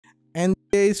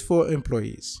NDAs for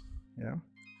employees. Yeah.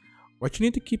 What you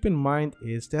need to keep in mind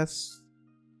is that's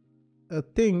a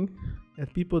thing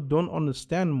that people don't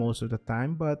understand most of the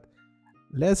time, but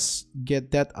let's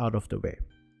get that out of the way.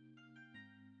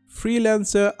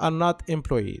 Freelancers are not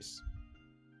employees.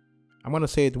 I'm going to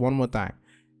say it one more time.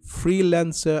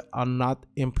 Freelancers are not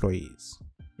employees.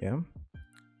 Yeah.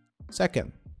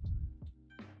 Second,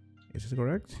 is this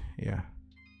correct? Yeah.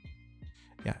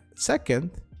 Yeah.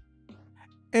 Second,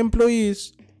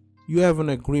 employees, you have an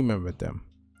agreement with them.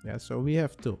 Yeah. So we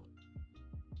have two.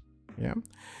 Yeah.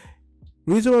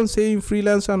 Reason I'm saying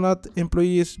freelancers are not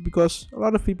employees because a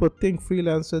lot of people think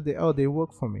freelancers, they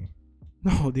work for me.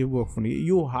 No, they work for me.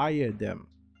 You hire them.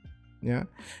 Yeah.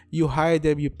 You hire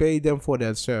them, you pay them for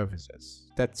their services.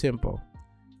 That's simple.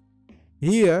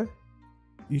 Here,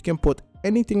 you can put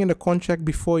anything in the contract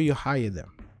before you hire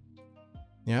them.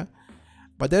 Yeah.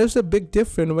 But there's a big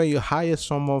difference when you hire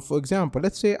someone. For example,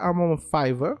 let's say I'm on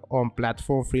Fiverr or on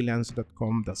platform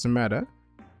freelancer.com, doesn't matter.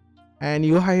 And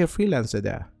you hire a freelancer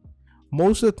there.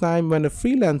 Most of the time when a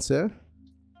freelancer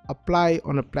apply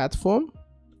on a platform,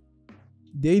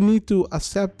 they need to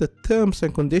accept the terms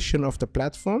and conditions of the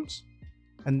platforms,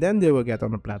 and then they will get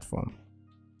on the platform.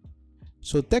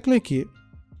 So technically,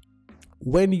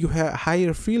 when you hire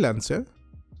a freelancer,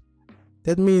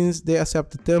 that means they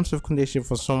accept the terms of condition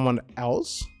for someone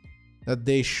else, that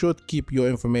they should keep your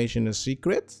information a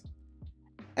secret,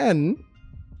 and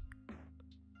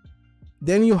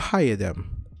then you hire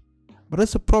them. But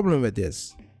that's a problem with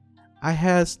this. I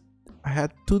had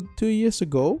two years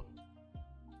ago,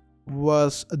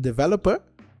 was a developer,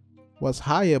 was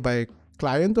hired by a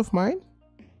client of mine,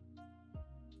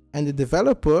 and the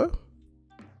developer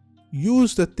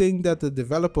used the thing that the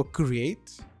developer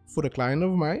create for the client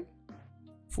of mine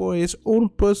for his own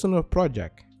personal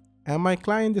project. And my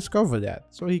client discovered that.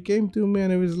 So he came to me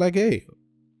and he was like, hey,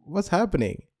 what's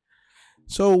happening?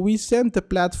 So we sent the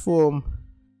platform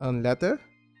a letter.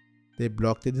 They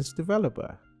blocked this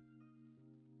developer.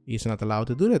 He's not allowed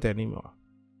to do that anymore.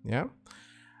 Yeah.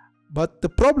 But the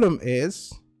problem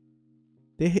is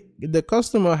the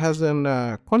customer has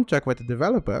a contract with the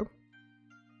developer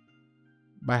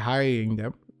by hiring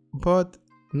them, but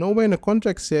nowhere in the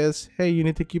contract says, hey, you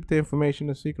need to keep the information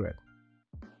a secret.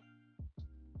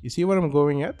 You see what I'm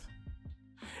going at?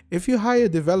 If you hire a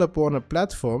developer on a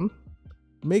platform,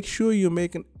 make sure you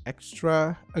make an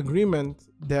extra agreement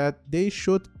that they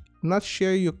should not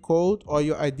share your code or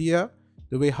your idea,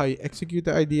 the way how you execute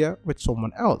the idea, with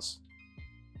someone else.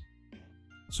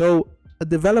 So a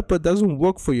developer doesn't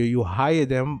work for you. You hire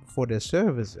them for their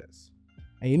services,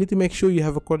 and you need to make sure you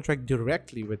have a contract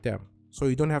directly with them, so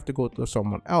you don't have to go to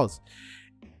someone else.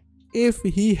 If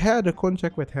he had a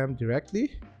contract with him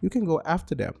directly, you can go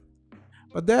after them.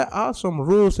 But there are some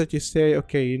rules that you say,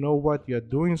 okay, you know what, you're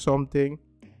doing something,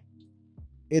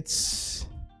 it's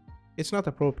not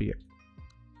appropriate.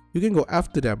 You can go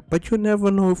after them, but you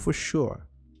never know for sure.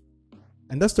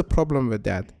 And that's the problem with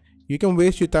that. You can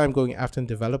waste your time going after a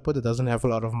developer that doesn't have a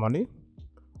lot of money,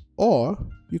 or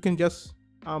you can just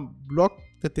block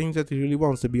the things that he really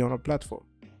wants to be on a platform.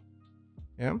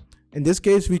 Yeah. In this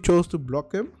case, we chose to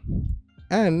block him,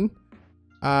 and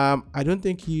I don't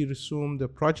think he resumed the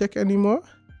project anymore,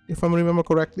 if I remember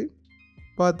correctly.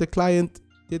 But the client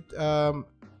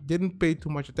didn't pay too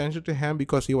much attention to him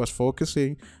because he was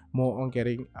focusing more on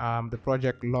getting the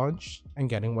project launched and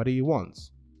getting what he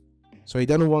wants. So he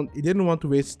didn't want to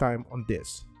waste time on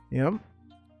this. Yeah,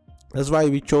 that's why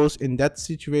we chose in that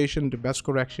situation the best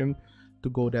correction to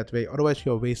go that way. Otherwise,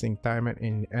 you're wasting time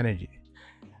and energy.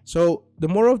 So the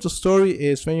moral of the story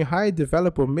is, when you hire a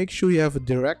developer, make sure you have a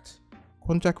direct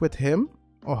contract with him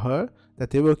or her that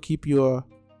they will keep your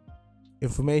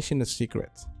information a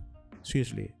secret.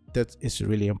 Seriously, that is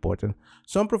really important.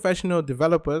 Some professional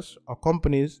developers or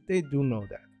companies, they do know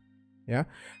that. Yeah.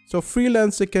 So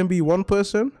freelancer can be one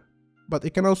person, but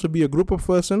it can also be a group of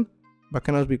person, but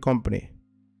can also be company.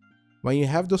 When you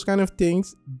have those kind of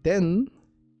things, then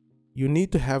you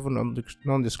need to have a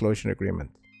non-disclosure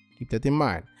agreement. Keep that in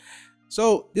mind.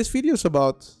 So this video is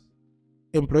about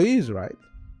employees, right?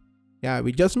 Yeah,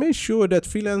 we just made sure that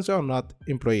freelancers are not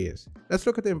employees. Let's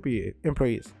look at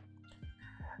employees.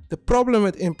 The problem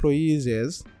with employees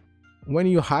is, when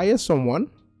you hire someone,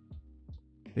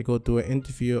 they go to an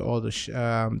interview, all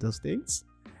those things,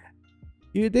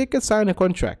 they can sign a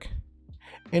contract.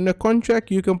 In the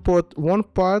contract, you can put one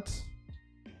part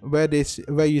where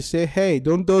you say, hey,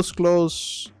 do not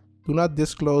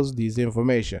disclose this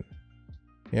information.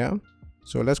 Yeah.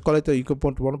 So let's call it you can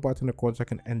put one part in the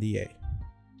contract, an NDA.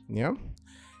 Yeah.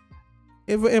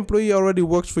 If an employee already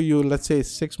works for you, let's say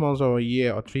 6 months or a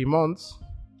year or 3 months,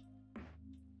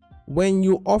 when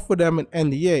you offer them an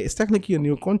NDA, it's technically a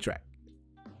new contract,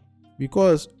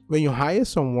 because when you hire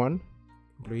someone,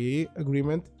 employee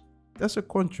agreement, that's a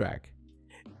contract.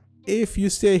 If you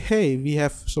say, hey, we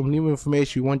have some new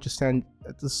information, we want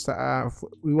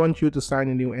you to sign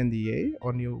a new NDA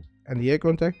or new NDA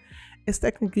contract, it's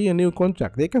technically a new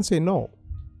contract. They can say no.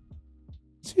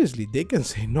 Seriously, they can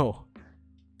say no.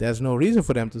 There's no reason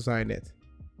for them to sign it.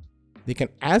 They can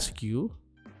ask you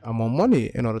more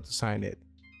money in order to sign it.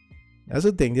 That's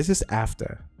the thing. This is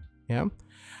after. Yeah.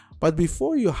 But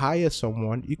before you hire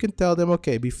someone, you can tell them,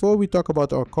 okay, before we talk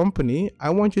about our company, I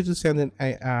want you to send an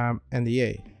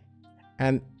NDA.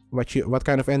 And what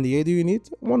kind of NDA do you need?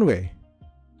 One way.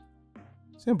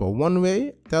 Simple. One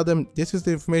way. Tell them this is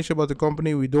the information about the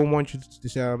company. We don't want you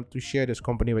to share this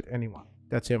company with anyone.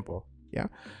 That's simple. Yeah.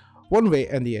 One way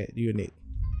NDA do you need.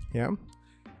 Yeah.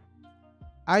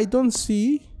 I don't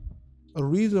see a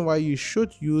reason why you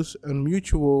should use a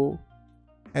mutual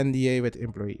NDA with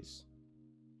employees.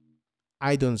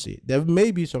 I don't see. There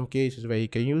may be some cases where you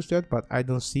can use that, but I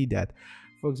don't see that.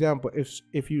 For example,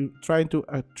 if you're trying to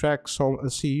attract a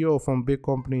CEO from a big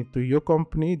company to your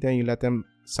company, then you let them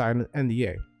sign an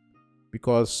NDA,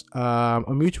 because a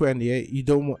mutual NDA,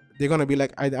 they're gonna be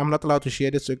like, I'm not allowed to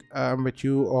share this with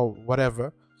you or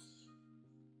whatever.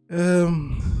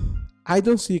 I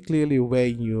don't see clearly where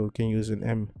you can use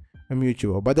a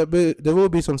mutual, but there will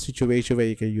be some situation where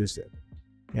you can use it.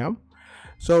 Yeah.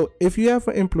 So if you have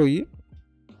an employee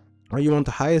or you want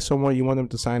to hire someone, you want them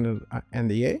to sign an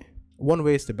NDA, one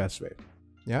way is the best way.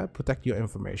 Yeah. Protect your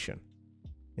information.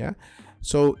 Yeah.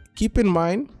 So keep in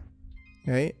mind,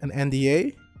 okay, an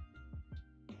NDA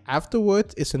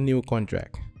afterwards is a new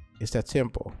contract. It's that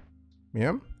simple.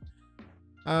 Yeah.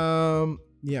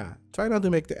 Yeah. Try not to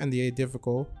make the NDA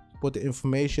difficult. Put the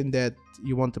information that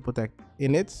you want to protect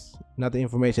in it, not the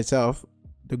information itself.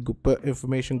 The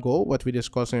information goal, what we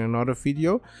discussed in another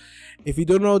video. If you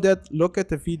don't know that, look at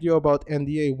the video about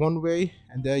NDA one way,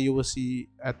 and there you will see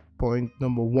at point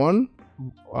number 1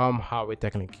 how it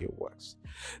technically works.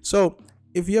 So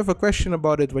if you have a question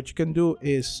about it, what you can do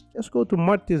is just go to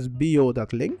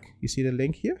martishbio.link. You see the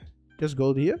link here? Just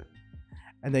go here,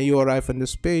 and then you arrive on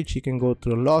this page. You can go to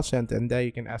the Law Center, and there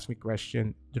you can ask me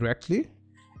question directly.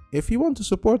 If you want to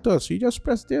support us, you just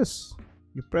press this.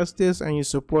 You press this and you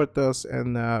support us,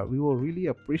 and we will really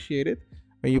appreciate it.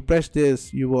 When you press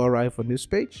this, you will arrive on this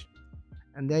page,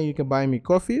 and then you can buy me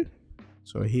coffee.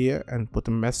 So here, and put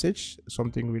a message,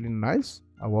 something really nice.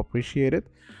 I will appreciate it.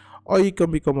 Or you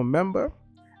can become a member.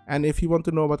 And if you want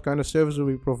to know what kind of service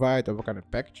we provide or what kind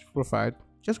of package we provide,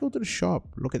 just go to the shop,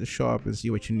 look at the shop and see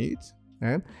what you need.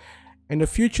 And in the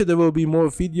future, there will be more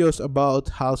videos about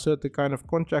how certain kind of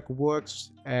contract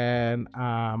works and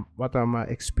what are my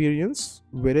experience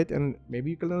with it, and maybe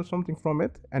you can learn something from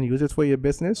it and use it for your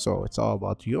business. So it's all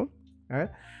about you. Right?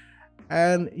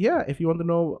 And yeah, if you want to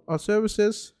know our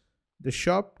services, the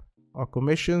shop, our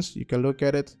commissions, you can look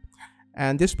at it.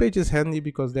 And this page is handy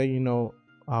because then you know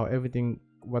how everything,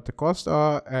 what the costs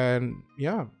are, and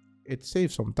yeah, it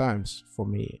saves sometimes for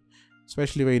me,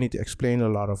 especially when you need to explain a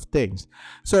lot of things.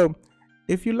 So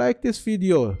if you like this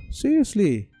video,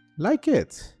 seriously, like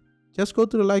it. Just go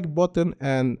to the like button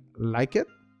and like it,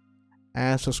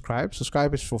 and subscribe.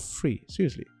 Subscribe is for free.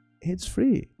 Seriously, it's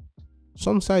free.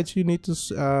 Some sites you need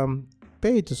to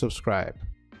pay to subscribe.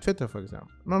 Twitter, for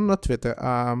example. No, not Twitter.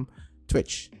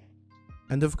 Twitch.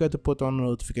 And don't forget to put on the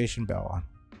notification bell on.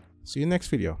 See you next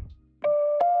video.